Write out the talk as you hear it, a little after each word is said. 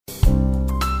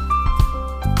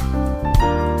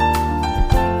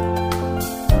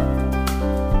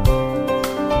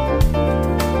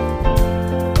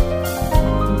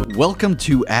Welcome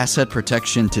to Asset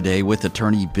Protection Today with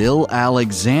attorney Bill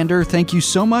Alexander. Thank you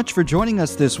so much for joining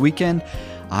us this weekend.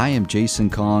 I am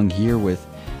Jason Kong here with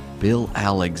Bill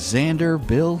Alexander.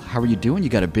 Bill, how are you doing? You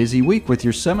got a busy week with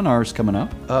your seminars coming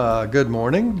up. Good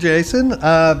morning, Jason.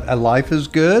 Life is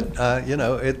good.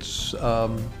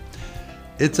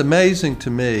 It's amazing to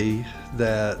me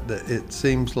that it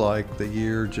seems like the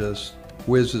year just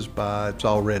whizzes by. It's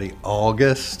already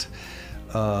August.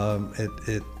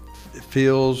 It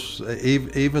feels,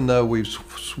 even though we've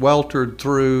sweltered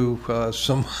through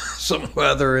some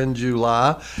weather in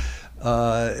July,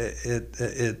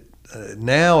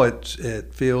 now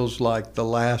it feels like the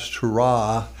last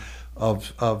hurrah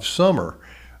of summer.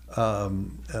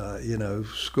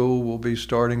 School will be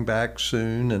starting back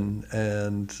soon,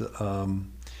 and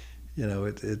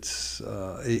it's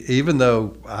even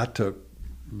though I took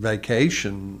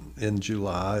vacation in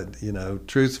July,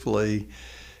 truthfully,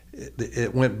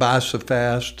 it went by so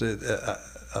fast. When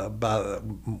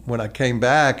I came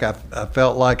back, I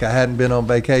felt like I hadn't been on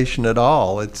vacation at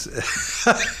all. It's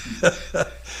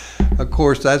of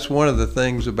course, that's one of the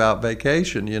things about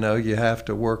vacation. You have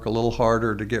to work a little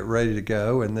harder to get ready to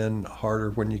go, and then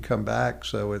harder when you come back.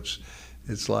 So it's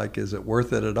like, is it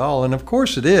worth it at all? And of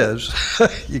course it is.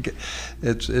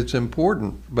 It's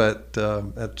important, but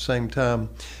at the same time,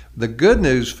 the good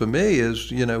news for me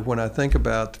is, when I think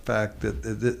about the fact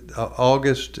that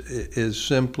August is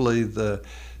simply to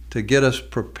get us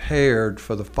prepared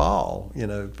for the fall.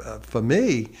 For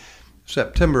me,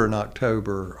 September and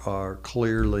October are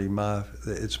clearly my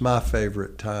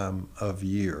favorite time of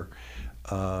year.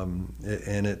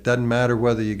 And it doesn't matter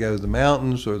whether you go to the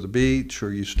mountains or the beach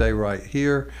or you stay right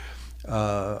here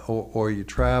or you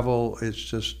travel. It's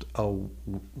just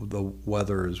the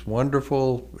weather is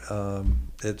wonderful.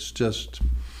 It's just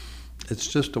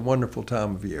a wonderful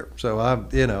time of year. So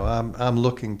I'm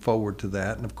looking forward to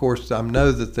that. And of course, I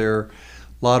know that there are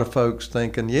a lot of folks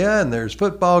thinking, and there's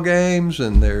football games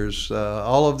and there's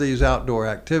all of these outdoor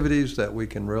activities that we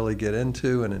can really get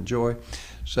into and enjoy.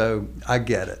 So I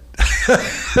get it.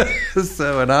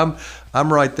 And I'm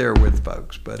right there with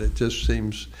folks, but it just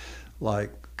seems like,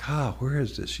 God, where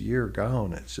is this year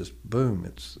gone? It's just boom.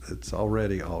 It's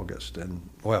already August, and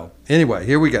well, anyway,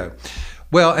 here we go.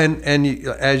 Well, and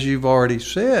as you've already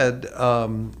said,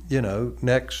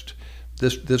 next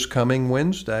this coming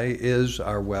Wednesday is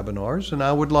our webinars, and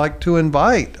I would like to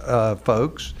invite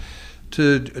folks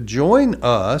to join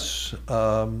us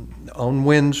on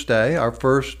Wednesday. Our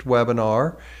first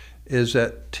webinar is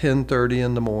at 10:30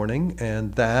 in the morning,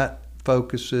 and that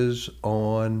focuses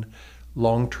on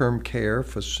long-term care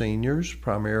for seniors.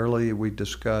 Primarily, we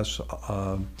discuss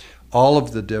all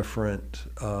of the different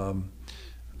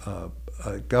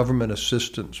government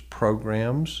assistance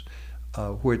programs,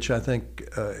 which I think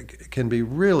can be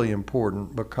really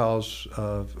important because,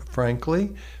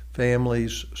 frankly,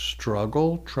 families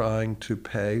struggle trying to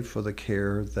pay for the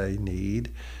care they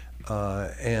need.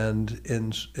 And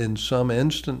in some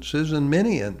instances, in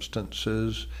many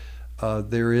instances,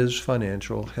 there is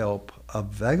financial help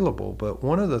available. But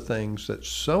one of the things that's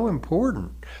so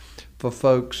important for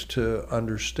folks to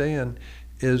understand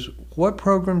is what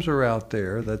programs are out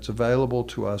there that's available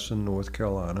to us in North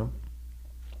Carolina,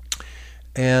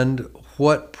 and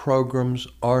what programs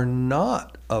are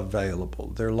not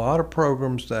available. There are a lot of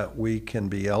programs that we can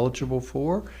be eligible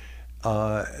for.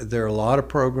 There are a lot of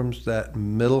programs that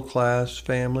middle-class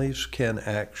families can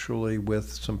actually,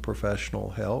 with some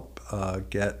professional help,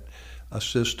 get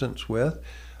assistance with.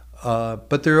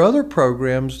 But there are other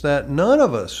programs that none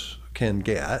of us can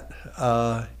get.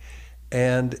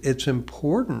 And it's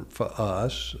important for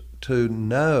us to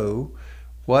know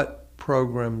what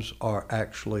programs are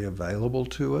actually available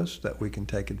to us that we can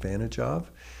take advantage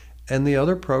of, and the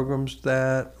other programs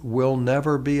that we'll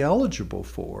never be eligible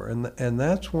for. And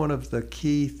that's one of the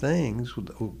key things,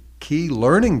 key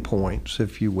learning points,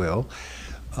 if you will,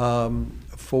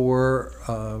 for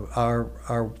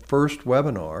our first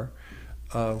webinar,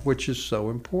 which is so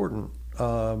important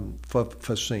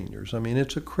for seniors. I mean,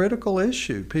 it's a critical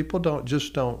issue. People don't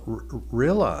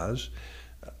realize.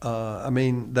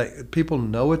 People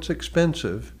know it's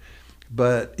expensive,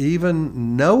 but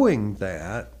even knowing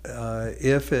that,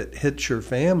 if it hits your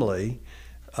family,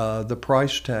 the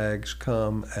price tags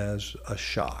come as a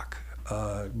shock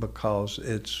because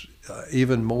it's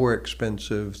even more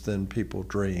expensive than people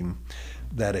dream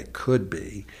that it could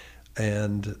be.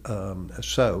 And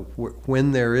so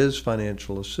when there is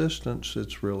financial assistance,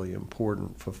 it's really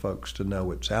important for folks to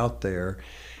know it's out there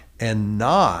and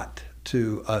not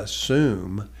to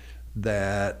assume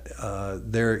that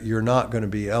you're not going to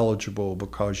be eligible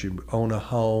because you own a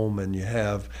home and you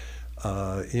have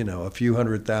a few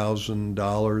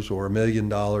 $100,000 or $1 million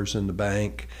in the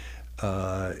bank.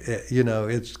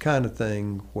 It's the kind of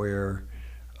thing where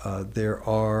there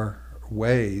are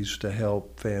ways to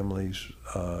help families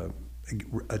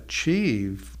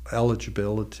achieve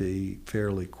eligibility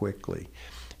fairly quickly.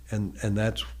 And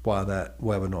that's why that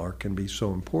webinar can be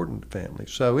so important to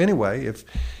families. So anyway, if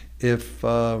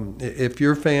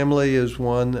your family is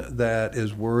one that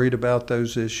is worried about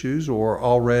those issues or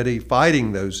already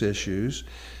fighting those issues,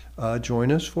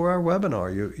 join us for our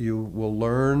webinar. You will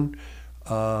learn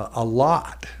a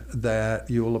lot that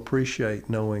you will appreciate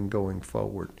knowing going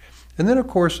forward. And then, of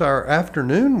course, our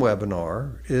afternoon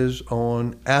webinar is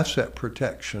on asset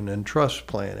protection and trust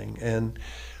planning. And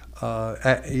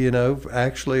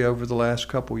actually, over the last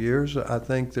couple years, I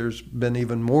think there's been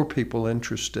even more people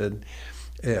interested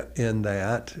in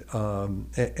that. And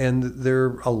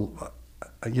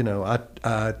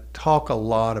I talk a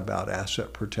lot about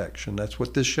asset protection. That's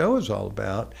what this show is all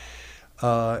about,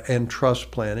 and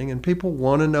trust planning. And people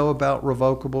want to know about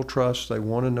revocable trusts. They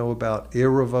want to know about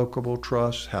irrevocable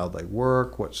trusts, how they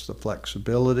work, what's the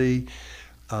flexibility,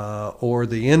 or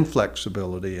the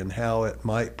inflexibility, and how it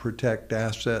might protect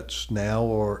assets now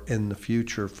or in the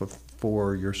future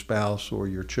for your spouse or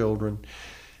your children.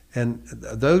 And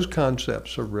those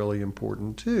concepts are really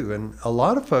important too. And a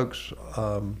lot of folks,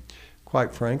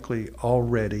 quite frankly,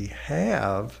 already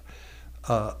have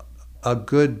a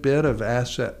good bit of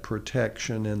asset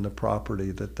protection in the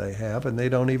property that they have, and they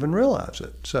don't even realize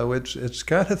it. So it's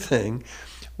kind of thing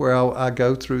where I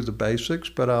go through the basics,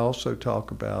 but I also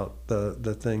talk about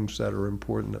the things that are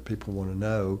important that people want to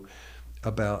know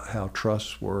about how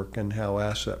trusts work and how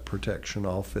asset protection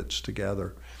all fits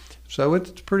together. So it's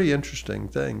a pretty interesting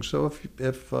thing. So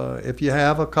if you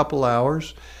have a couple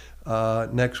hours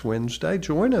next Wednesday,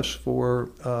 join us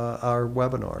for our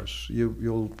webinars.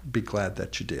 You'll be glad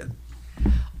that you did.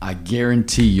 I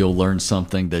guarantee you'll learn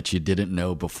something that you didn't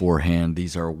know beforehand.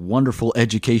 These are a wonderful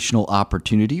educational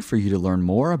opportunity for you to learn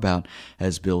more about,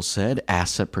 as Bill said,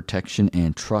 asset protection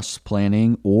and trust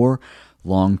planning, or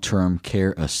long-term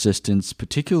care assistance.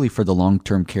 Particularly for the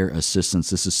long-term care assistance,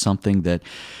 this is something that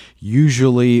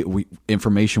usually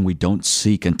information we don't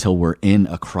seek until we're in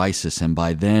a crisis, and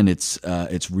by then it's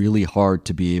really hard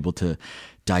to be able to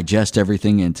digest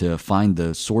everything and to find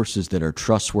the sources that are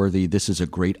trustworthy. This is a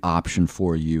great option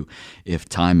for you if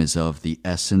time is of the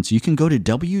essence. You can go to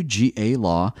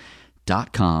WGALaw.com,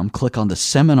 click on the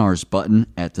seminars button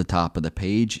at the top of the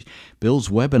page. Bill's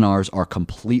webinars are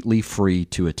completely free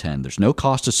to attend. There's no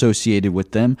cost associated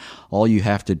with them. All you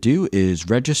have to do is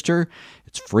register.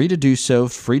 It's free to do so,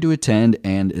 free to attend,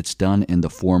 and it's done in the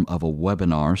form of a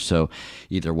webinar. So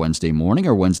either Wednesday morning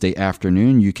or Wednesday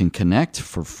afternoon, you can connect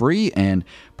for free and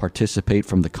participate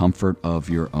from the comfort of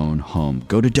your own home.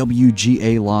 Go to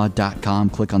WGALaw.com,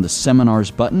 click on the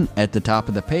seminars button at the top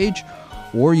of the page,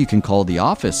 or you can call the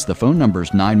office. The phone number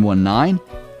is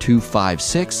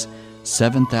 919-256-7000,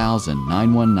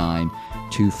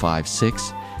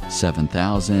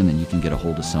 919-256-7000, and you can get a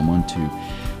hold of someone to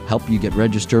help you get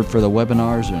registered for the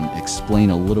webinars and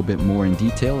explain a little bit more in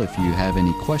detail. If you have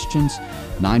any questions,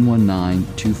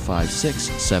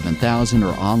 919-256-7000,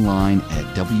 or online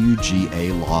at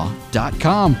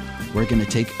WGALaw.com. We're going to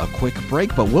take a quick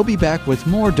break, but we'll be back with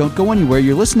more. Don't go anywhere.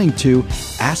 You're listening to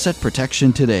Asset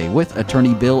Protection Today with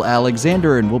attorney Bill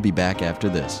Alexander, and we'll be back after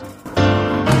this.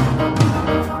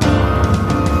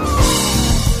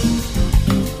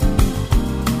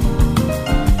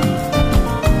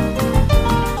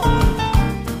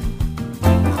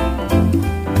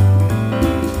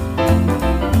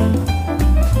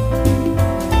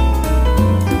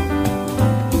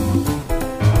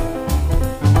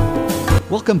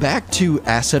 Welcome back to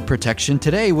Asset Protection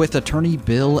Today with attorney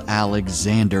Bill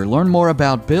Alexander. Learn more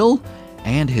about Bill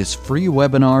and his free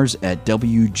webinars at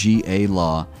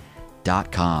WGALaw.com.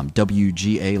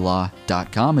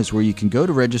 WGALaw.com is where you can go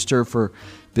to register for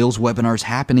Bill's webinars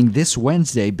happening this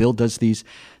Wednesday. Bill does these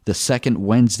the second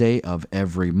Wednesday of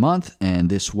every month, and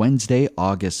this Wednesday,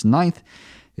 August 9th,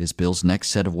 is Bill's next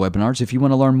set of webinars. If you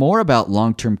want to learn more about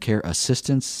long-term care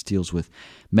assistance, deals with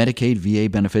Medicaid, VA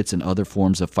benefits, and other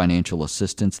forms of financial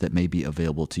assistance that may be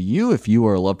available to you if you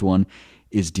or a loved one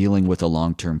is dealing with a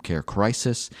long-term care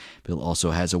crisis. Bill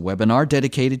also has a webinar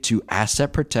dedicated to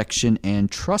asset protection and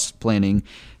trust planning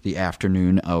the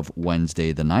afternoon of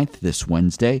Wednesday the 9th, this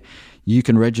Wednesday. You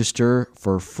can register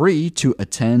for free to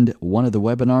attend one of the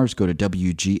webinars. Go to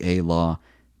WGALaw.com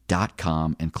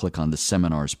and click on the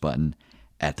seminars button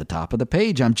at the top of the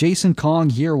page. I'm Jason Kong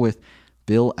here with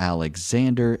Bill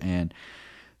Alexander. And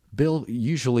Bill,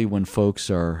 usually when folks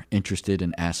are interested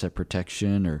in asset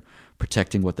protection or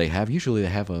protecting what they have, usually they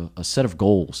have a set of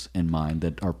goals in mind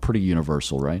that are pretty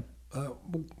universal, right?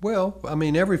 Well, I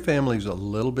mean, every family's a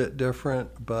little bit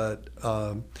different, but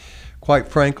quite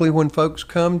frankly, when folks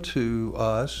come to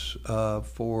us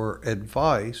for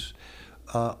advice,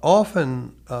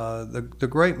 often the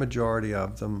great majority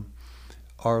of them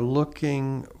are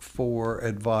looking for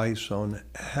advice on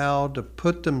how to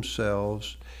put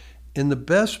themselves in the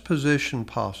best position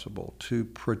possible to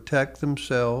protect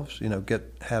themselves,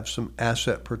 have some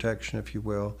asset protection, if you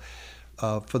will,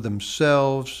 for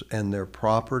themselves and their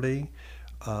property.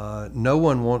 No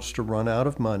one wants to run out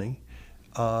of money.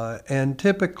 And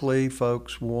typically,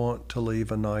 folks want to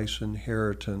leave a nice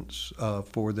inheritance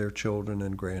for their children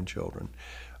and grandchildren.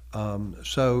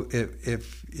 So,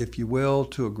 if you will,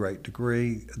 to a great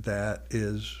degree, that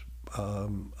is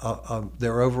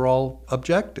their overall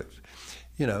objective.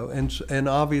 And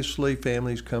obviously,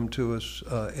 families come to us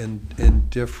in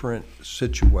different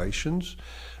situations.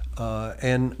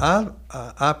 And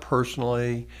I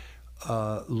personally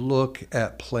look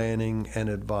at planning and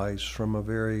advice from a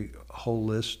very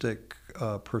holistic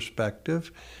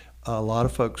perspective. A lot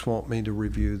of folks want me to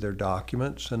review their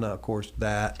documents, and of course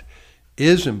that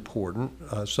is important.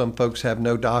 Some folks have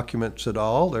no documents at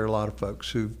all. There are a lot of folks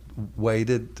who've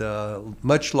waited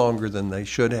much longer than they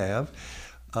should have.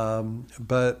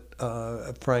 But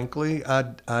frankly,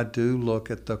 I do look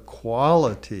at the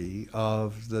quality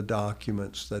of the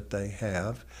documents that they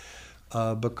have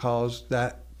because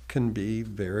that can be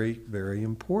very, very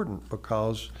important,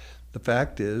 because the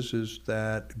fact is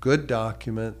that good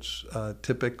documents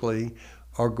typically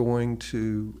are going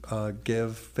to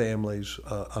give families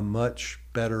a much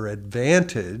better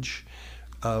advantage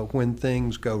when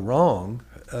things go wrong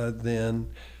than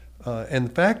and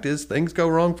the fact is, things go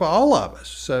wrong for all of us.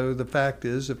 So the fact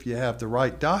is, if you have the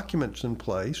right documents in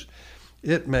place,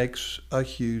 it makes a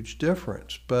huge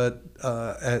difference. But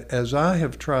as I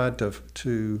have tried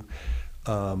to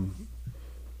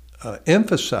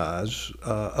emphasize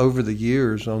over the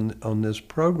years on this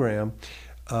program,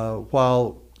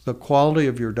 while the quality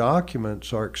of your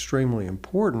documents are extremely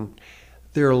important,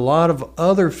 there are a lot of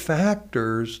other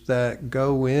factors that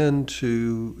go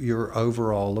into your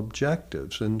overall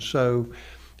objectives. And so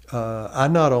I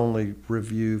not only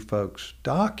review folks'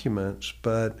 documents,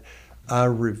 but I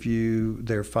review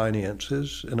their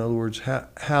finances. In other words,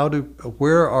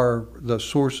 where are the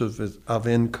sources of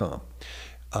income?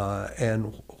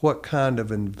 And what kind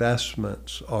of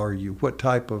investments are you? What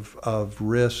type of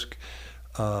risk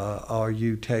are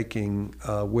you taking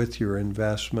with your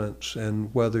investments,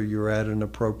 and whether you're at an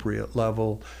appropriate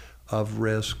level of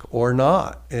risk or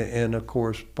not? And of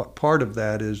course, part of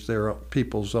that is their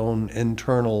people's own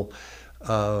internal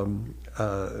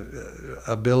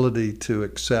ability to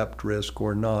accept risk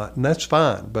or not, and that's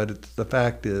fine. But the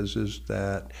fact is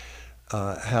that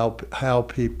how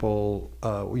people,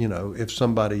 if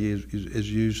somebody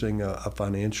is using a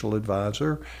financial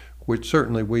advisor, which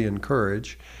certainly we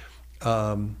encourage.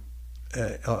 But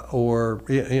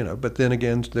then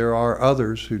again, there are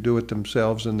others who do it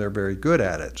themselves and they're very good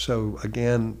at it. So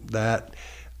again, that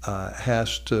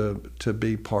has to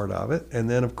be part of it. And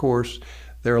then, of course,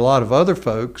 there are a lot of other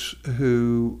folks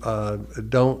who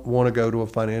don't want to go to a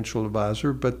financial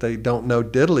advisor, but they don't know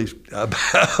diddly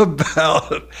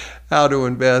about how to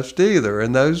invest either.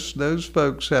 And those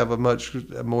folks have a much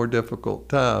more difficult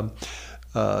time.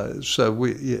 But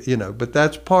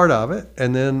that's part of it.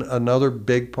 And then another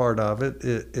big part of it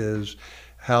is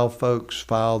how folks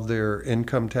file their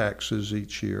income taxes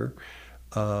each year.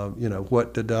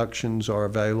 What deductions are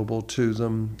available to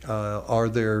them? Are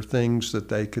there things that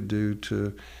they could do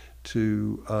to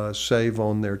save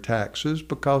on their taxes?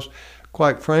 Because,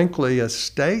 quite frankly,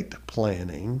 estate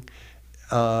planning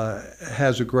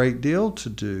has a great deal to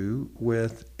do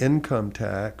with income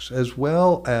tax as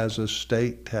well as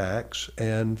estate tax,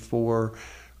 and for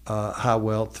high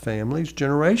wealth families,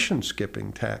 generation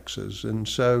skipping taxes. And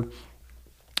so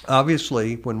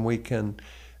obviously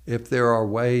if there are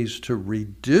ways to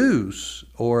reduce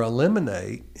or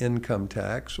eliminate income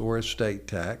tax or estate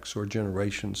tax or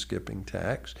generation skipping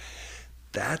tax,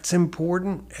 that's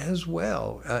important as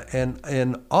well.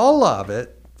 And all of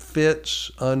it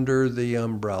fits under the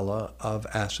umbrella of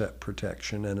asset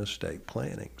protection and estate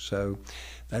planning. So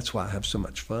that's why I have so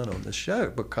much fun on this show,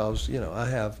 because I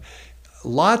have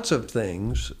lots of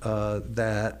things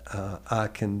that I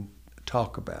can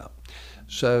talk about.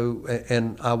 So,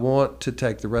 and I want to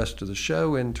take the rest of the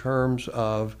show in terms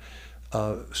of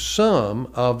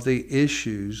some of the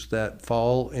issues that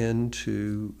fall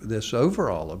into this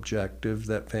overall objective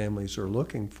that families are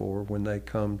looking for when they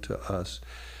come to us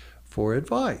for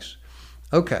advice.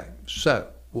 Okay, so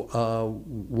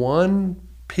one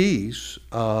piece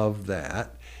of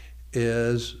that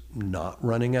is not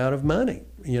running out of money.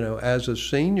 As a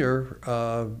senior,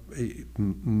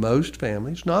 most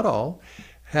families, not all,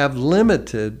 have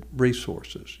limited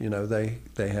resources.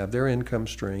 They have their income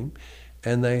stream,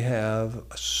 and they have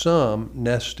some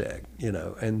nest egg.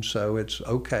 And so it's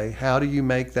okay. How do you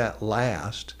make that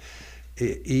last,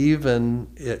 even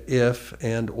if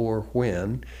and or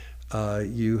when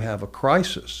you have a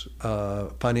crisis,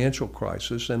 financial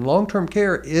crisis, and long-term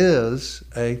care is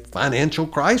a financial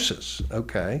crisis.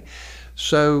 Okay,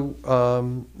 so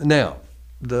now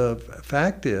the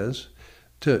fact is,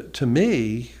 to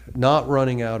me, not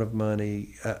running out of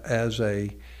money as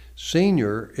a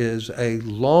senior is a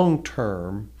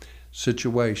long-term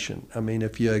situation. I mean,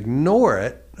 if you ignore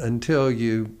it until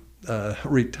you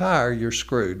retire, you're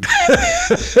screwed.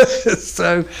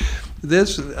 So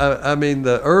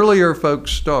the earlier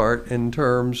folks start in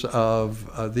terms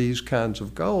of these kinds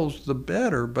of goals, the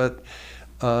better, but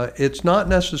it's not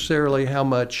necessarily how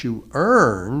much you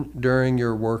earn during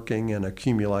your working and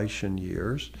accumulation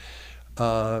years,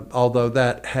 although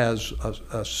that has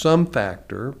some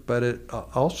factor, but it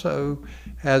also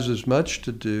has as much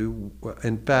to do,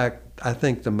 in fact, I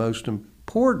think the most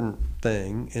important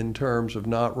thing in terms of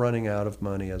not running out of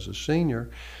money as a senior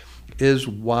is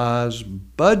wise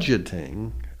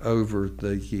budgeting over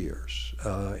the years.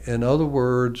 In other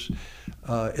words,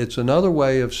 it's another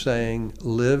way of saying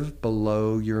live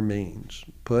below your means.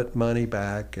 Put money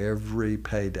back every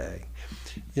payday.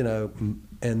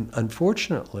 And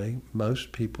unfortunately,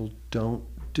 most people don't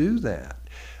do that.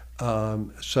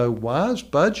 So wise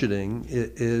budgeting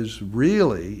is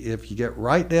really, if you get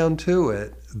right down to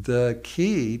it, the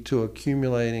key to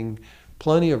accumulating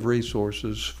plenty of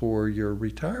resources for your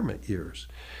retirement years.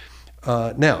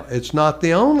 Now, it's not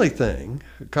the only thing,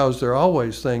 because there are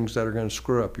always things that are going to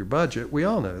screw up your budget. We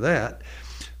all know that.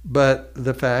 But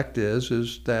the fact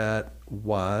is that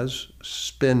wise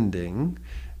spending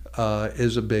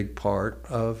is a big part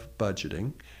of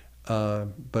budgeting.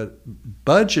 But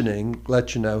budgeting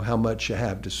lets you know how much you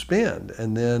have to spend,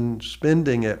 and then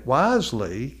spending it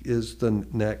wisely is the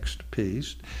next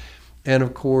piece. And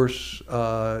of course,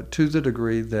 to the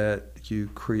degree that you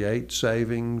create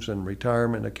savings and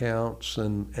retirement accounts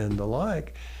and the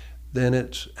like, then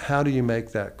it's how do you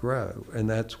make that grow? And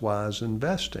that's wise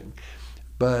investing.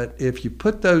 But if you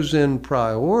put those in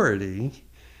priority,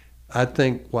 I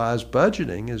think wise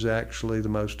budgeting is actually the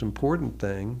most important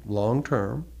thing long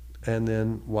term, and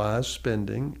then wise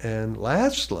spending, and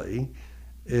lastly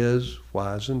is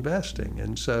wise investing.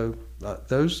 And so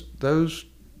those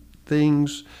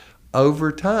things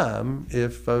over time,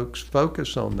 if folks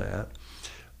focus on that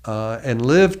and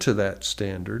live to that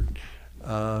standard,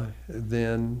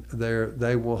 then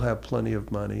they will have plenty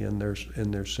of money in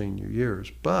their senior years.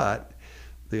 But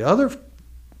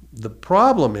the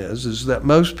problem is that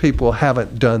most people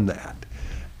haven't done that,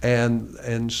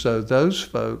 and so those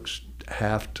folks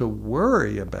have to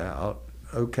worry about,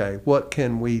 okay, what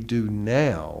can we do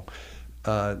now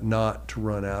not to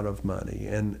run out of money,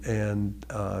 and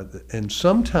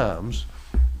sometimes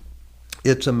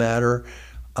it's a matter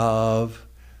of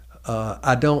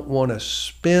I don't want to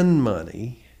spend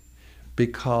money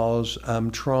because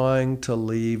I'm trying to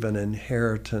leave an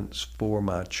inheritance for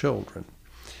my children.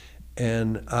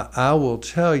 And I will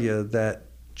tell you that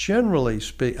generally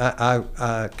speaking,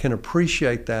 I can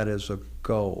appreciate that as a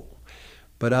goal.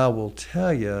 But I will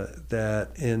tell you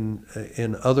that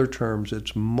in other terms,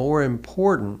 it's more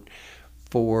important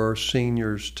for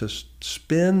seniors to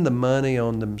spend the money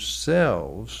on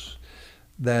themselves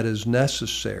that is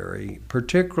necessary,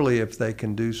 particularly if they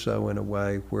can do so in a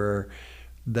way where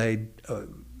they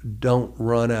don't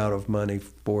run out of money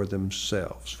for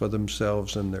themselves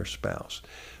and their spouse.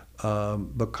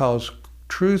 Because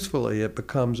truthfully, it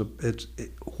becomes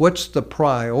what's the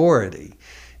priority?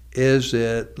 Is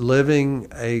it living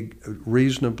a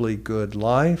reasonably good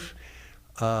life,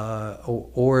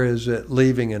 or is it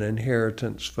leaving an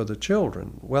inheritance for the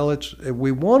children? Well,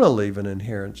 we want to leave an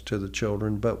inheritance to the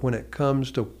children, but when it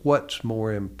comes to what's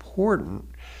more important,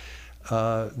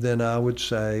 then I would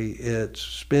say it's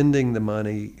spending the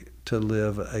money to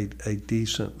live a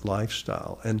decent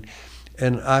lifestyle.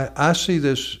 And I see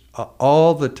this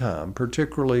all the time,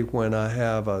 particularly when I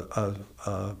have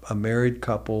a married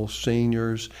couple,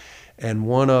 seniors, and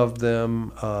one of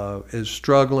them is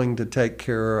struggling to take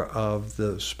care of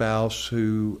the spouse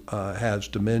who has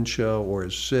dementia or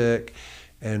is sick,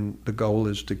 and the goal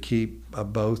is to keep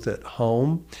both at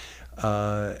home.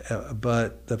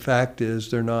 But the fact is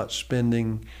they're not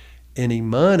spending any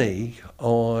money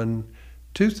on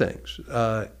two things,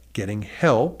 getting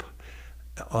help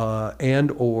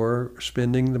and or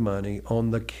spending the money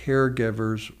on the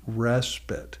caregiver's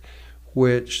respite,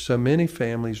 which so many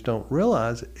families don't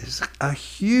realize is a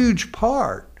huge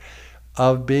part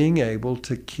of being able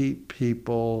to keep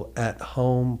people at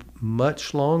home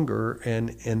much longer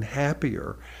and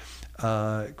happier.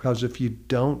 Because if you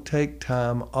don't take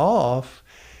time off,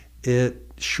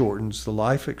 it shortens the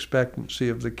life expectancy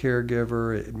of the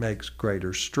caregiver. It makes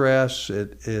greater stress.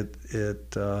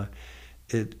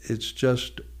 It's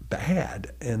just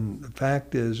bad. And the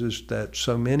fact is that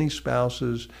so many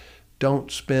spouses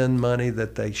don't spend money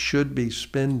that they should be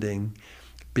spending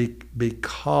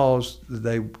because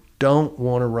they don't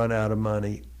want to run out of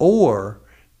money, or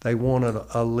they want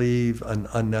to leave an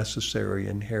unnecessary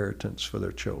inheritance for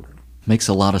their children. Makes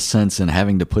a lot of sense, and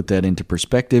having to put that into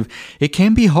perspective, it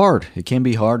can be hard. It can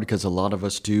be hard because a lot of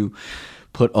us do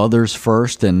put others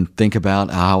first and think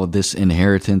about how this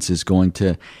inheritance is going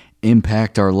to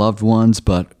impact our loved ones.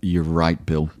 But you're right,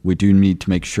 Bill. We do need to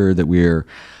make sure that we're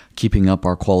keeping up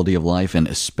our quality of life, and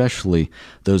especially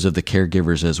those of the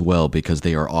caregivers as well, because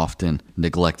they are often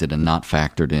neglected and not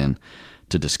factored in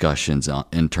to discussions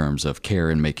in terms of care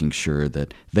and making sure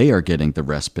that they are getting the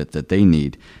respite that they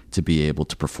need to be able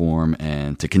to perform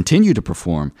and to continue to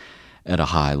perform at a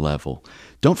high level.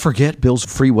 Don't forget, Bill's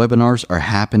free webinars are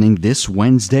happening this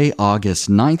Wednesday, August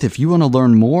 9th. If you want to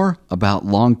learn more about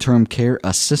long-term care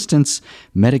assistance,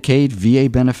 Medicaid, VA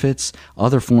benefits,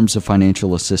 other forms of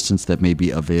financial assistance that may be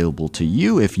available to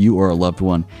you if you or a loved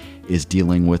one is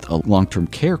dealing with a long-term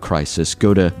care crisis,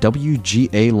 go to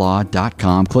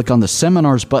WGALaw.com. Click on the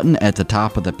seminars button at the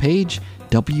top of the page,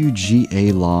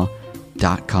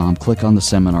 WGALaw.com. Click on the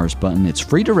seminars button. It's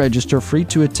free to register, free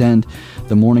to attend.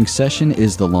 The morning session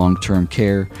is the long-term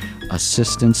care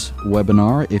assistance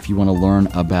webinar. If you want to learn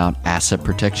about asset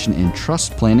protection and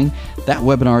trust planning, that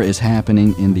webinar is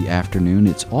happening in the afternoon.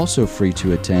 It's also free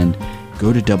to attend.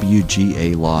 Go to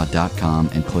WGALaw.com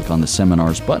and click on the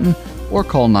seminars button, or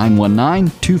call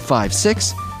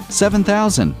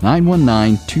 919-256-7000.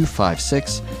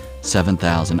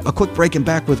 919-256-7000. A quick break and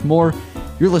back with more.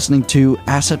 You're listening to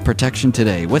Asset Protection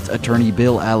Today with attorney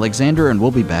Bill Alexander, and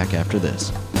we'll be back after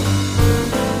this.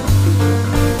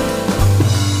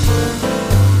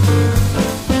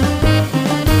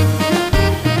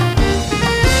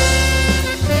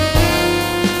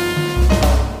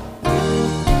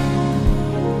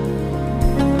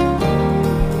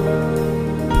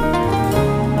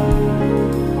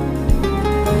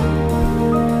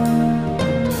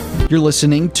 You're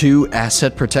listening to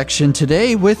Asset Protection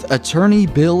Today with attorney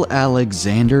Bill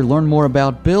Alexander. Learn more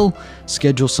about Bill,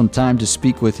 schedule some time to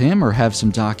speak with him, or have some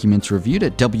documents reviewed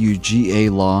at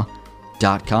WGALaw.com,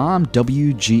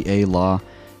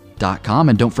 WGALaw.com.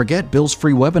 And don't forget, Bill's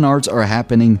free webinars are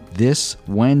happening this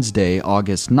Wednesday,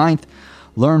 August 9th.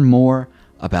 Learn more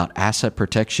about asset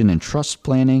protection and trust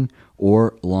planning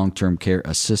or long-term care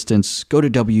assistance. Go to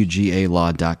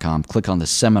WGALaw.com, click on the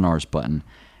seminars button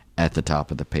at the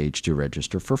top of the page to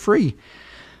register for free.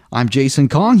 I'm Jason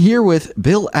Kong here with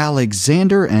Bill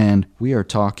Alexander, and we are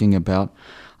talking about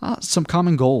some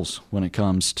common goals when it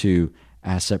comes to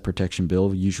asset protection.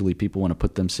 Bill, usually people want to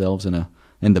put themselves in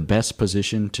the best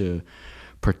position to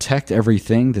protect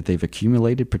everything that they've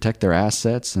accumulated, protect their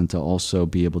assets, and to also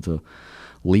be able to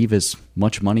leave as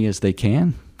much money as they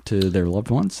can to their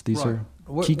loved ones. These are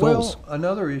key goals. Well,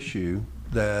 another issue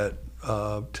that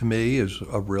to me is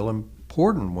a real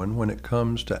important one when it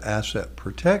comes to asset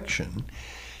protection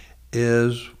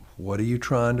is, what are you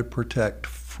trying to protect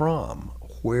from?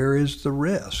 Where is the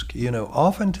risk? You know,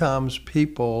 oftentimes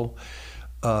people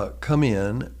come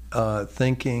in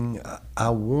thinking,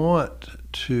 I want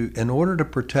to, in order to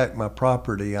protect my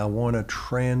property, I want to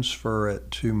transfer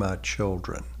it to my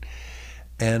children.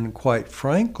 And quite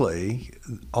frankly,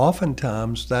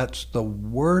 oftentimes that's the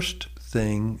worst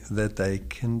thing that they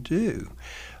can do.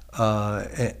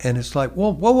 And it's like,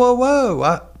 whoa!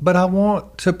 But I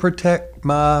want to protect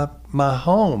my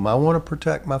home. I want to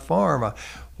protect my farm.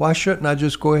 Why shouldn't I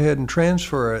just go ahead and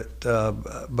transfer it?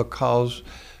 Because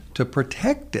to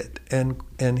protect it.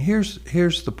 And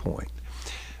here's the point.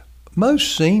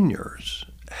 Most seniors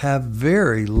have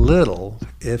very little,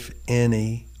 if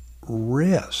any,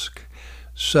 risk.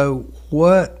 So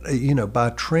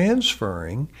by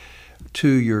transferring to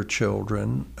your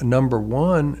children, number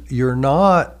one, you're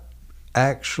not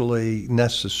actually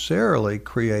necessarily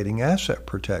creating asset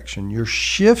protection. You're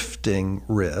shifting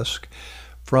risk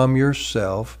from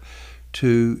yourself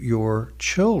to your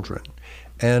children.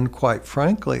 And quite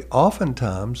frankly,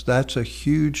 oftentimes that's a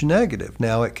huge negative.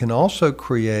 Now, it can also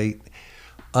create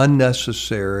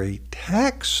unnecessary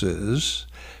taxes,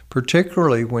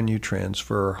 particularly when you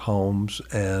transfer homes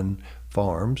and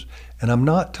farms. And I'm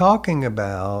not talking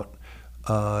about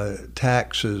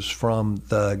taxes from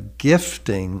the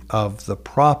gifting of the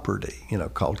property,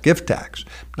 called gift tax.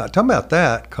 I'm not talking about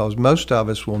that, because most of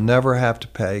us will never have to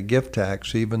pay gift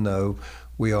tax, even though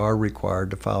we are required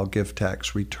to file gift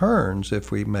tax returns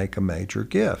if we make a major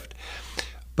gift.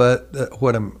 But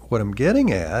what I'm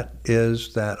getting at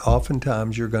is that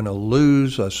oftentimes you're going to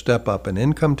lose a step up in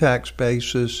income tax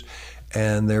basis,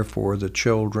 and therefore the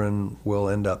children will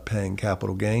end up paying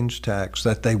capital gains tax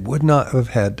that they would not have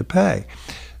had to pay.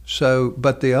 So,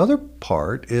 but the other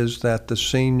part is that the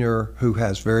senior who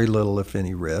has very little, if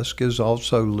any, risk is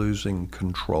also losing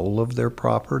control of their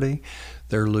property.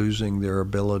 They're losing their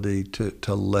ability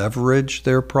to leverage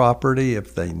their property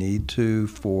if they need to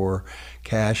for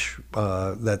cash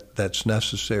that's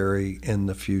necessary in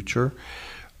the future.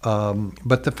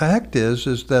 But the fact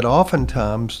is that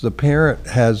oftentimes the parent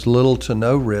has little to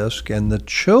no risk, and the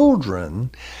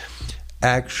children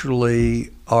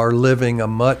actually are living a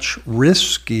much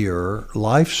riskier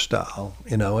lifestyle,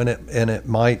 and it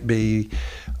might be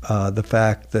the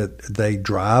fact that they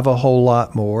drive a whole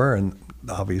lot more, and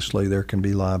obviously there can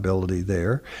be liability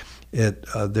there.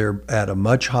 They're at a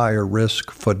much higher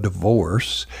risk for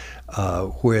divorce,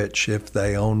 which if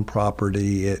they own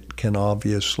property, it can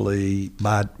obviously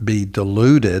might be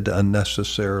diluted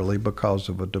unnecessarily because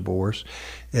of a divorce.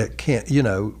 It can't,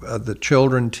 the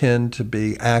children tend to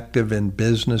be active in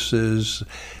businesses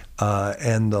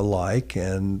and the like,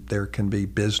 and there can be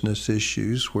business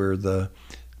issues where the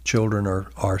children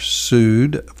are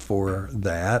sued for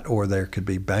that, or there could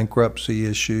be bankruptcy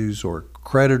issues or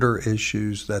creditor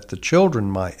issues that the children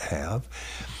might have.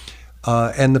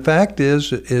 And the fact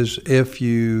is if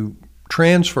you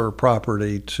transfer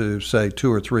property to, say,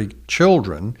 2 or 3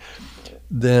 children,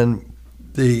 then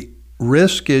the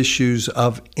risk issues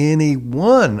of any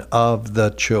one of the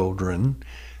children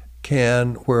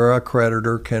where a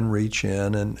creditor can reach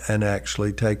in and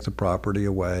actually take the property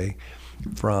away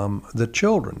from the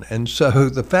children. And so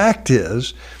the fact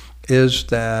is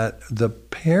that the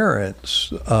parents,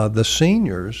 the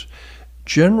seniors,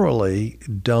 generally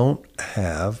don't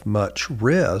have much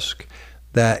risk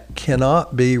that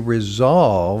cannot be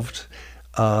resolved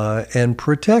and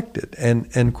protected.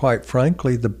 And quite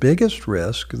frankly, the biggest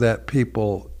risk that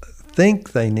people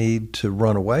think they need to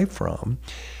run away from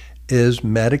is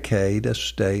Medicaid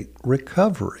estate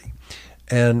recovery.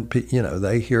 And,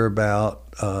 they hear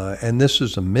about, and this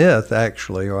is a myth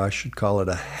actually, or I should call it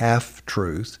a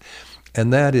half-truth,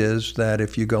 and that is that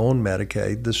if you go on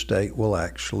Medicaid, the state will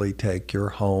actually take your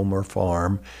home or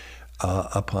farm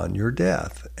upon your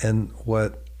death. And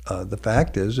what the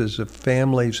fact is if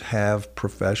families have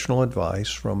professional advice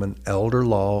from an elder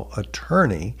law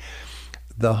attorney,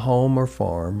 the home or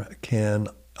farm can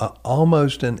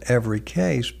almost in every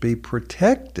case be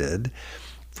protected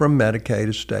from Medicaid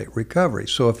estate recovery.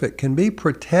 So if it can be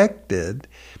protected,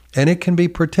 and it can be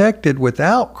protected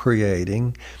without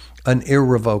creating an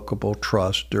irrevocable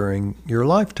trust during your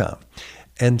lifetime.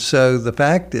 And so the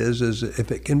fact is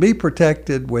if it can be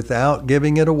protected without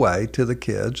giving it away to the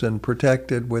kids, and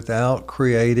protected without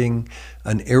creating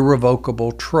an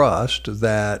irrevocable trust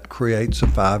that creates a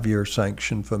 5-year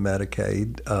sanction for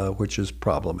Medicaid, which is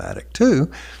problematic too,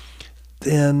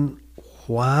 then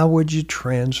why would you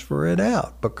transfer it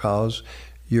out? Because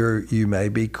you may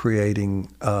be creating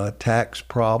tax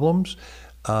problems.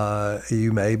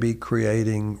 You may be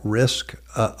creating risk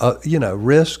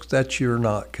that you're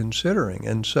not considering.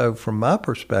 And so from my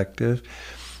perspective,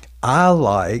 I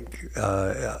like,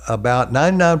 about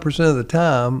 99% of the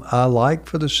time, I like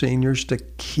for the seniors to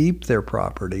keep their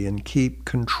property and keep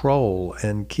control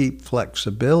and keep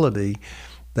flexibility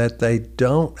that they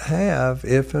don't have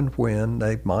if and when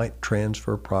they might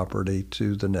transfer property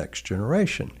to the next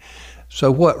generation.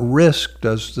 So what risk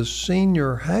does the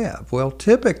senior have? Well,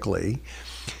 typically,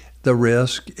 the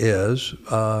risk has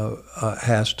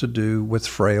to do with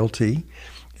frailty.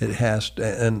 It has to,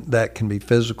 and that can be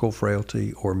physical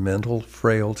frailty or mental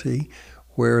frailty,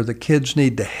 where the kids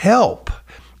need to help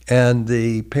and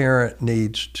the parent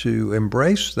needs to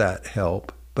embrace that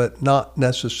help, but not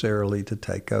necessarily to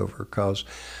take over, because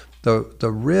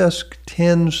the risk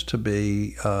tends to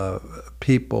be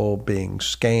people being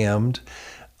scammed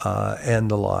and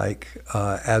the like.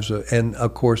 And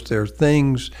of course there are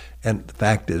things, and the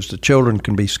fact is the children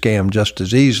can be scammed just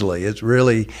as easily. It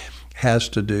really has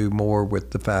to do more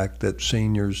with the fact that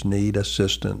seniors need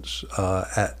assistance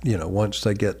once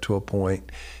they get to a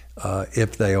point,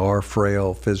 if they are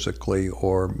frail physically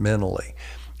or mentally.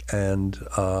 And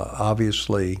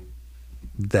obviously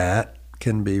that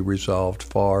can be resolved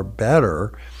far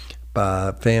better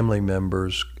by family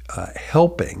members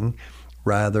helping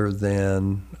rather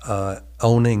than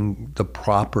owning the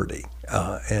property.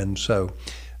 And so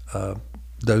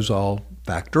those all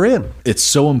factor in. It's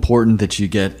so important that you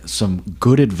get some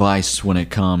good advice when it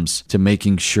comes to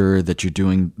making sure that you're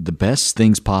doing the best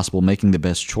things possible, making the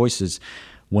best choices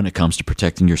when it comes to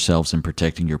protecting yourselves and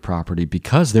protecting your property,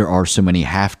 because there are so many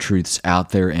half-truths out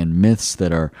there and myths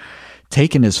that are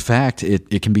taken as fact.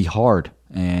 It can be hard,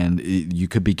 and you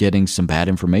could be getting some bad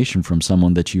information from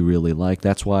someone that you really like.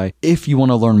 That's why if you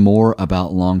want to learn more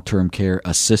about long-term care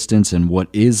assistance and what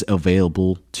is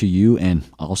available to you, and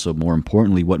also more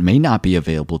importantly, what may not be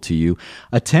available to you,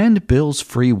 attend Bill's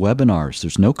free webinars.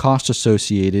 There's no cost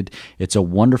associated. It's a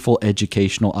wonderful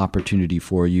educational opportunity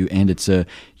for you, and it's a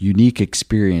unique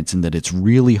experience in that it's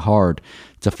really hard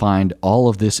to find all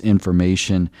of this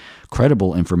information,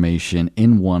 credible information,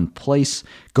 in one place.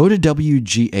 Go to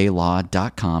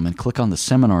WGALaw.com and click on the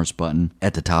seminars button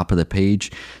at the top of the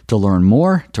page to learn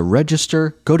more. To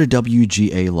register, go to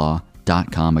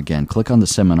WGALaw.com. Again, click on the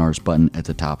seminars button at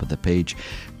the top of the page.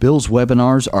 Bill's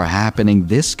webinars are happening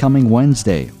this coming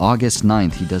Wednesday, August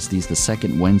 9th. He does these the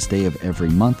second Wednesday of every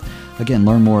month. Again,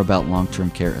 learn more about long-term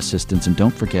care assistance, and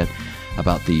don't forget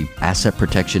about the asset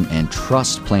protection and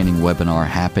trust planning webinar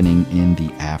happening in the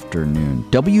afternoon.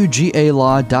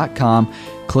 WGALaw.com.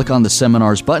 Click on the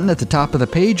seminars button at the top of the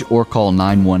page or call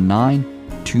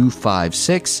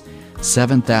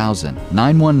 919-256-7000.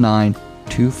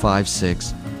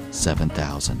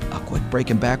 919-256-7000. A quick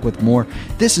break and back with more.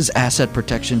 This is Asset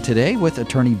Protection Today with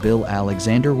attorney Bill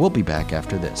Alexander. We'll be back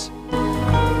after this.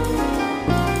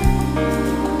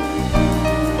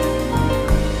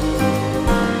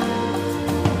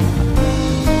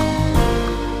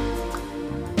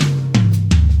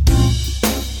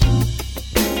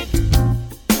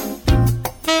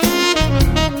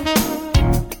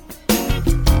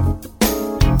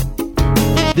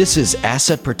 This is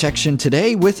Asset Protection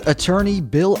Today with attorney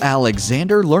Bill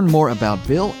Alexander. Learn more about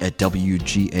Bill at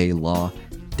WGALaw.com.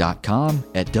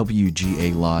 At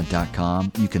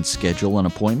WGALaw.com, you can schedule an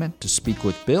appointment to speak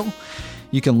with Bill.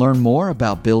 You can learn more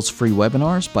about Bill's free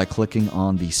webinars by clicking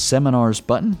on the seminars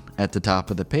button at the top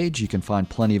of the page. You can find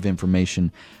plenty of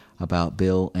information about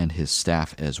Bill and his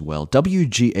staff as well.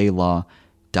 WGALaw.com.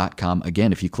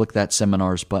 Again, if you click that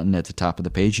seminars button at the top of the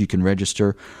page, you can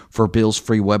register for Bill's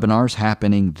free webinars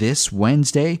happening this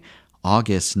Wednesday,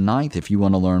 August 9th. If you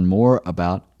want to learn more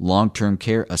about long-term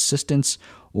care assistance,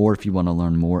 or if you want to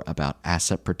learn more about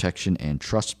asset protection and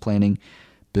trust planning,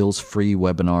 Bill's free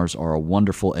webinars are a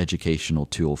wonderful educational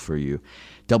tool for you.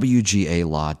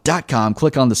 WGALaw.com.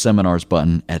 Click on the seminars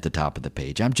button at the top of the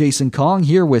page. I'm Jason Kong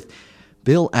here with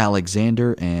Bill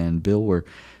Alexander, and Bill, we're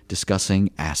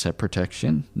discussing asset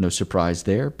protection. No surprise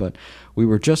there, but we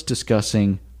were just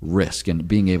discussing risk and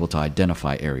being able to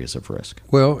identify areas of risk.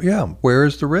 Well, yeah, where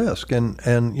is the risk?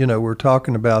 And you know, we're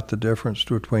talking about the difference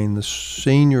between the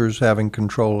seniors having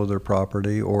control of their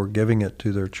property or giving it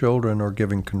to their children or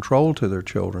giving control to their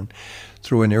children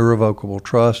through an irrevocable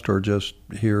trust, or just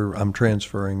here, I'm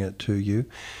transferring it to you.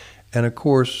 And of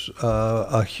course,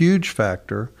 a huge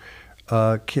factor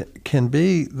can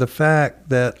be the fact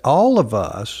that all of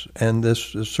us, and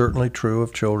this is certainly true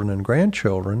of children and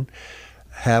grandchildren,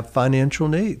 have financial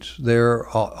needs. There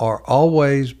are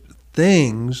always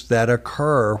things that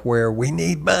occur where we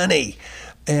need money.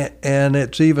 And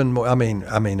it's even more, I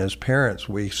mean, as parents,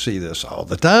 we see this all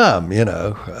the time, you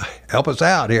know, help us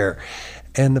out here.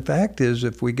 And the fact is,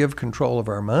 if we give control of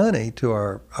our money to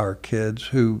our kids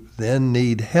who then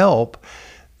need help,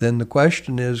 then the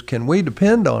question is, can we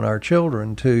depend on our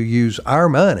children to use our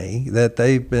money that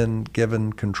they've been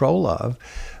given control of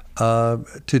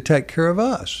to take care of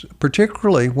us,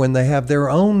 particularly when they have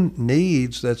their own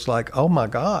needs that's like, oh my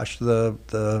gosh,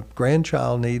 the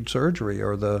grandchild needs surgery,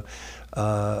 or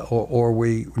or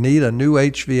we need a new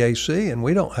HVAC and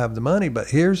we don't have the money, but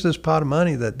here's this pot of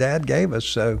money that Dad gave us,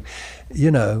 so, you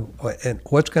know, and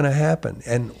what's going to happen?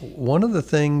 And one of the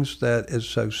things that is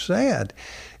so sad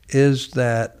is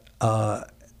that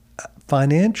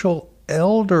financial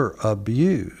elder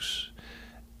abuse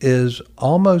is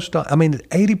almost,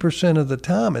 80% of the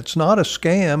time, it's not a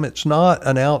scam, it's not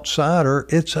an outsider,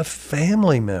 it's a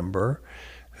family member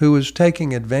who is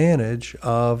taking advantage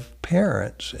of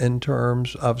parents in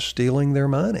terms of stealing their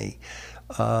money.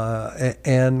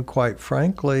 And quite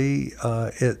frankly,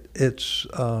 it's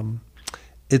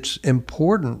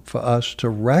important for us to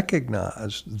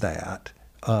recognize that.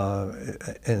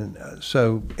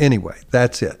 So anyway,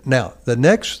 that's it. Now, the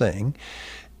next thing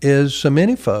is, so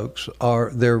many folks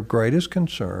their greatest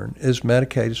concern is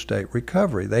Medicaid state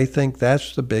recovery. They think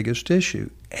that's the biggest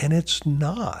issue, and it's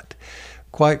not.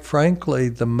 quite frankly,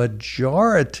 the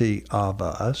majority of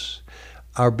us,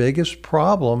 our biggest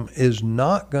problem is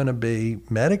not going to be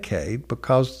Medicaid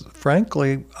because,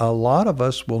 frankly, a lot of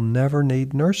us will never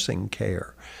need nursing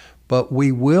care. But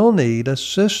we will need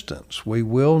assistance. We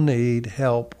will need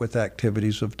help with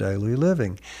activities of daily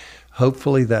living.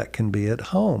 Hopefully that can be at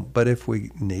home. But if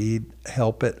we need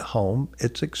help at home,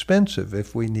 it's expensive.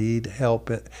 If we need help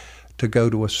to go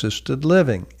to assisted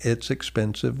living, it's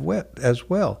expensive as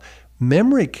well.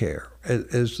 Memory care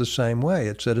is the same way.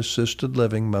 It's at assisted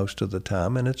living most of the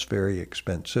time, and it's very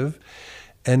expensive.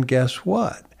 And guess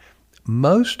what?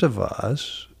 Most of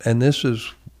us, and this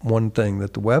is one thing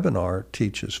that the webinar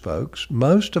teaches folks,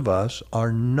 most of us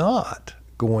are not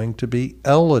going to be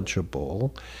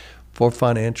eligible for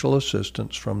financial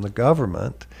assistance from the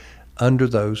government under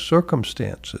those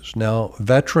circumstances. Now,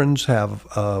 veterans have,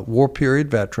 war period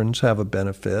veterans have a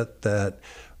benefit that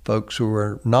folks who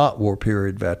are not war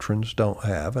period veterans don't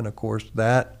have. And of course,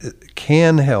 that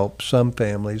can help some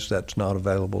families that's not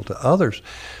available to others.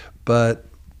 But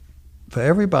for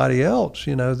everybody else,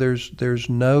 there's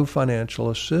no financial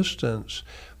assistance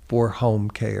for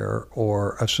home care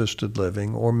or assisted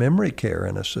living or memory care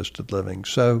and assisted living.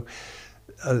 So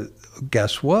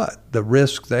guess what? The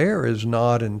risk there is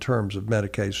not in terms of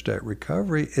Medicaid state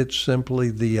recovery. It's simply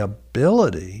the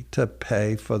ability to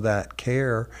pay for that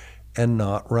care and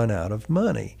not run out of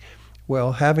money.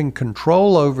 Well, having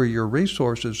control over your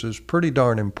resources is pretty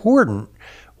darn important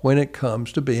when it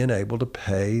comes to being able to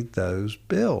pay those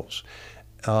bills.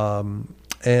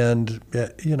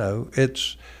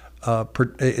 It's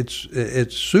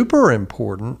super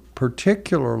important,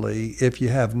 particularly if you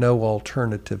have no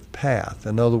alternative path.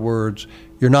 In other words,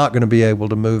 you're not going to be able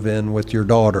to move in with your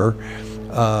daughter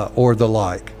or the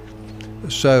like.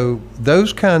 So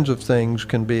those kinds of things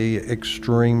can be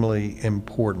extremely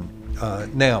important.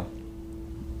 Now,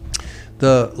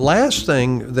 the last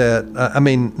thing that,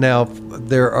 now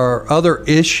there are other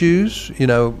issues,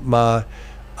 my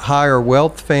higher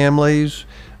wealth families,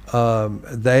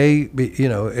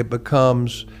 it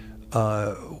becomes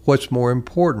what's more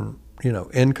important,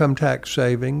 income tax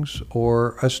savings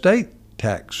or estate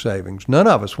tax savings. None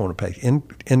of us want to pay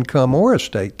income or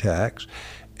estate tax,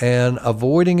 and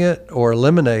avoiding it or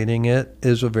eliminating it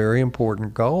is a very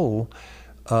important goal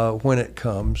when it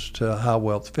comes to high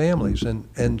wealth families.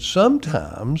 And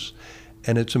sometimes,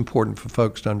 and it's important for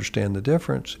folks to understand the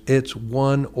difference, it's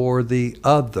one or the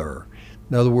other.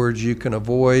 In other words, you can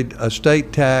avoid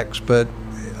estate tax, but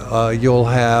you'll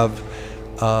have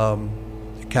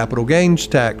capital gains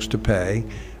tax to pay,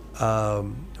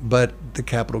 but the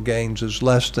capital gains is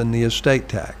less than the estate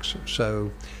tax.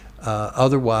 So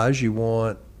otherwise, you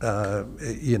want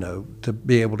to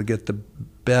be able to get the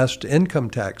best income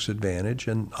tax advantage,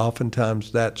 and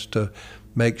oftentimes that's to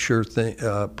make sure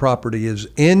property is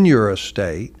in your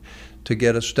estate to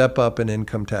get a step up in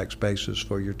income tax basis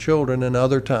for your children, and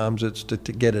other times it's to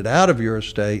get it out of your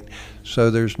estate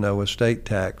so there's no estate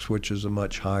tax, which is a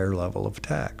much higher level of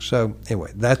tax. So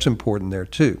anyway, that's important there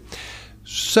too.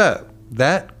 So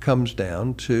that comes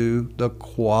down to the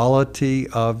quality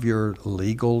of your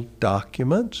legal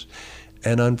documents.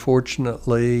 And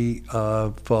unfortunately,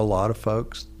 for a lot of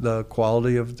folks, the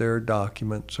quality of their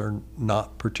documents are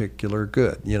not particularly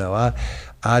good.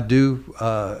 I do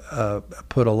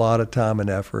put a lot of time and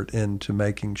effort into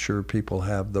making sure people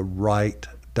have the right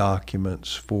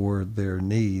documents for their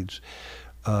needs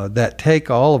that take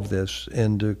all of this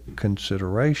into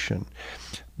consideration.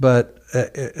 But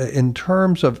in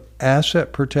terms of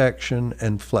asset protection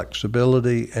and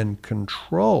flexibility and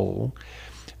control,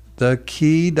 the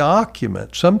key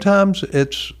document, sometimes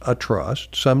it's a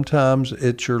trust, sometimes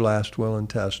it's your last will and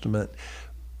testament,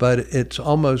 but it's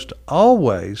almost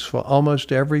always, for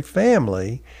almost every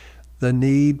family, the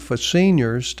need for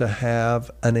seniors to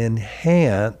have an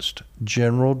enhanced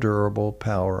general durable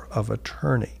power of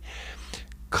attorney.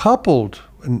 Coupled,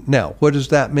 now, what does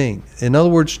that mean? In other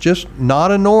words, just not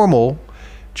a normal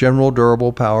general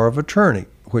durable power of attorney,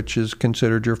 which is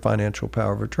considered your financial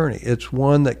power of attorney. It's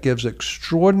one that gives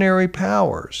extraordinary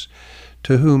powers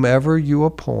to whomever you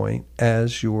appoint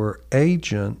as your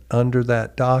agent under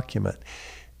that document.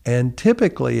 And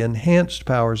typically, enhanced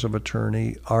powers of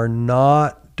attorney are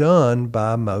not done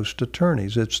by most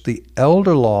attorneys. It's the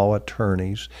elder law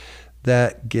attorneys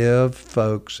that give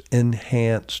folks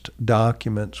enhanced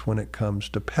documents when it comes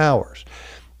to powers.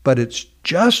 But it's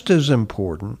just as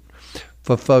important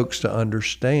for folks to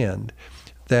understand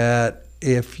that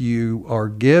if you are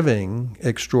giving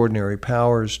extraordinary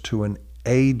powers to an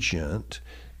agent,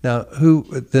 now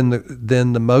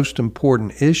then the most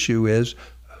important issue is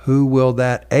who will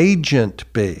that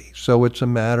agent be? So it's a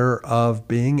matter of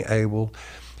being able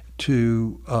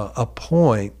to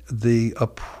appoint the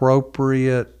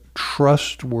appropriate,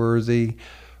 trustworthy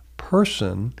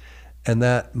person, and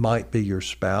that might be your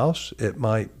spouse. It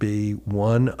might be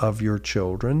one of your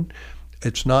children.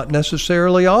 It's not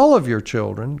necessarily all of your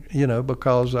children,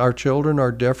 because our children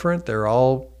are different. They're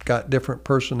all got different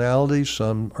personalities.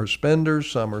 Some are spenders,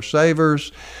 some are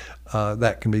savers.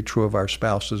 That can be true of our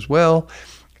spouse as well.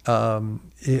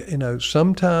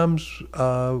 Sometimes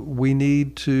we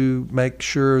need to make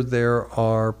sure there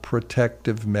are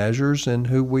protective measures in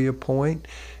who we appoint.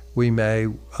 We may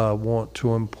want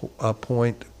to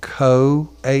appoint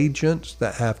co-agents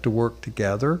that have to work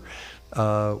together.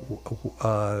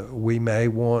 We may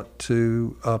want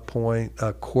to appoint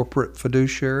a corporate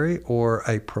fiduciary or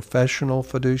a professional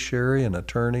fiduciary, an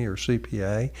attorney or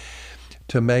CPA,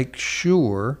 to make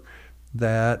sure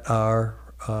that our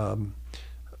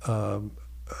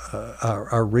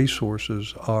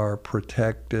resources are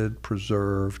protected,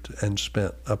 preserved, and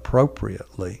spent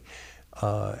appropriately.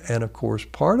 And of course,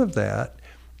 part of that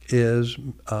is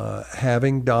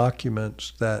having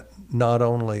documents that not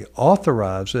only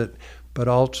authorize it, but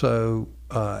also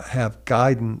have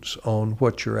guidance on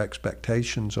what your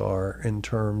expectations are in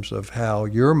terms of how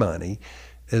your money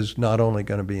is not only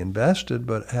going to be invested,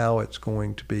 but how it's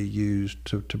going to be used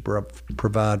to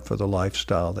provide for the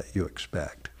lifestyle that you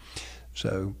expect.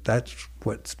 So that's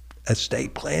what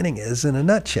estate planning is in a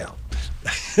nutshell.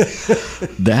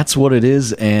 That's what it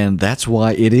is, and that's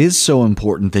why it is so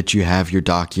important that you have your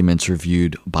documents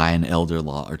reviewed by an elder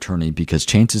law attorney, because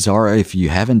chances are, if you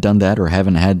haven't done that or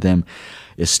haven't had them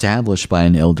established by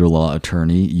an elder law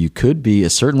attorney, you could be,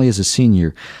 certainly as a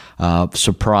senior,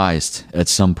 surprised at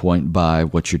some point by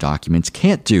what your documents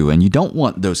can't do, and you don't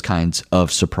want those kinds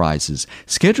of surprises.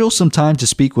 Schedule some time to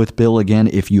speak with Bill again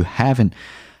if you haven't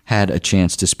had a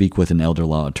chance to speak with an elder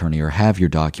law attorney or have your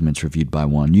documents reviewed by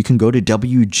one. You can go to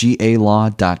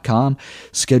wgalaw.com,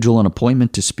 schedule an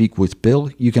appointment to speak with Bill.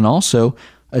 You can also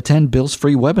attend Bill's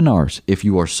free webinars if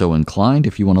you are so inclined,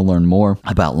 if you want to learn more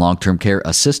about long-term care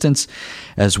assistance,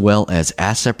 as well as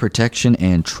asset protection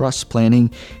and trust planning.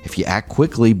 If you act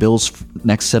quickly, Bill's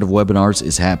next set of webinars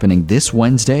is happening this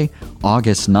Wednesday,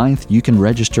 August 9th. You can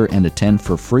register and attend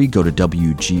for free. Go to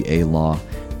wgalaw.com,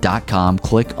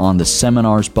 click on the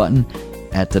seminars button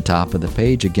at the top of the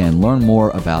page. Again, learn more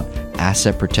about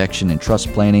asset protection and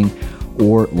trust planning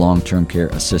or long-term care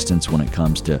assistance when it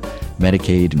comes to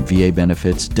Medicaid and VA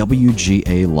benefits.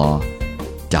 wgalaw.com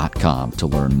to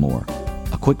learn more.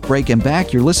 A quick break and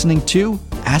back. You're listening to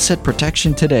Asset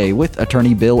Protection Today with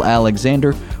attorney Bill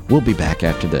Alexander. We'll be back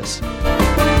after this.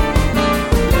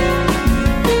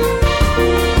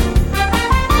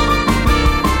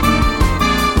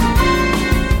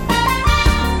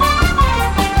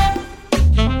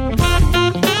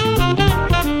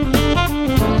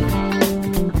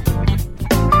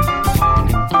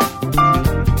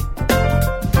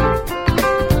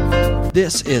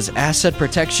 This is Asset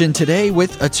Protection Today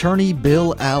with attorney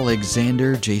Bill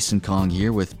Alexander. Jason Kong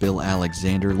here with Bill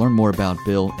Alexander. Learn more about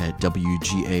Bill at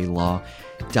wgalaw.com.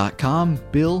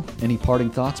 Bill, any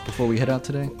parting thoughts before we head out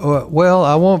today? Well,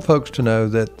 I want folks to know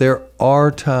that there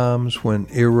are times when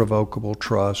irrevocable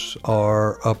trusts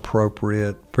are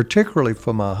appropriate, particularly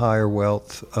for my higher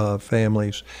wealth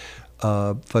families,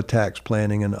 for tax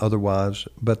planning and otherwise.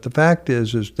 But the fact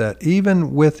is that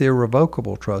even with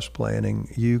irrevocable trust planning,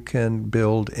 you can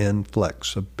build in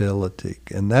flexibility.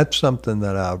 And that's something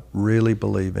that I really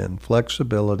believe in,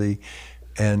 flexibility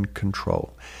and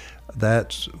control.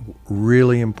 That's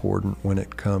really important when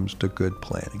it comes to good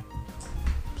planning.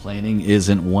 Planning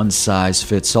isn't one size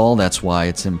fits all. That's why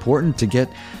it's important to get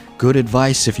good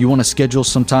advice. If you want to schedule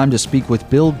some time to speak with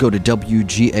Bill, go to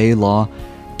wgalaw.com.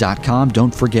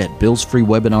 Don't forget, Bill's free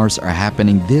webinars are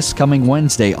happening this coming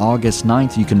Wednesday, August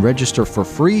 9th. You can register for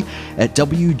free at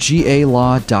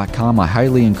wgalaw.com. I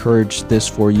highly encourage this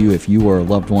for you if you or a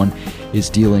loved one is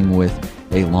dealing with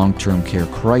a long-term care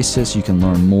crisis. You can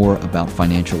learn more about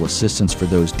financial assistance for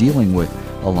those dealing with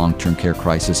a long-term care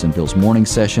crisis in Bill's morning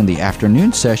session. The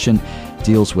afternoon session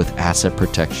deals with asset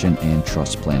protection and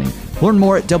trust planning. Learn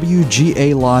more at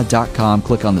wgalaw.com.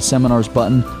 Click on the seminars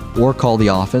button or call the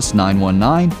office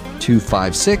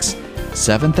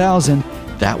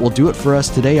 919-256-7000. That will do it for us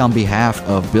today. On behalf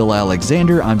of Bill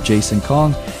Alexander, I'm Jason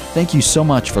Kong. Thank you so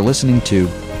much for listening to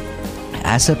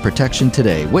Asset Protection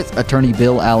Today with attorney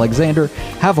Bill Alexander.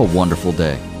 Have a wonderful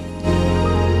day.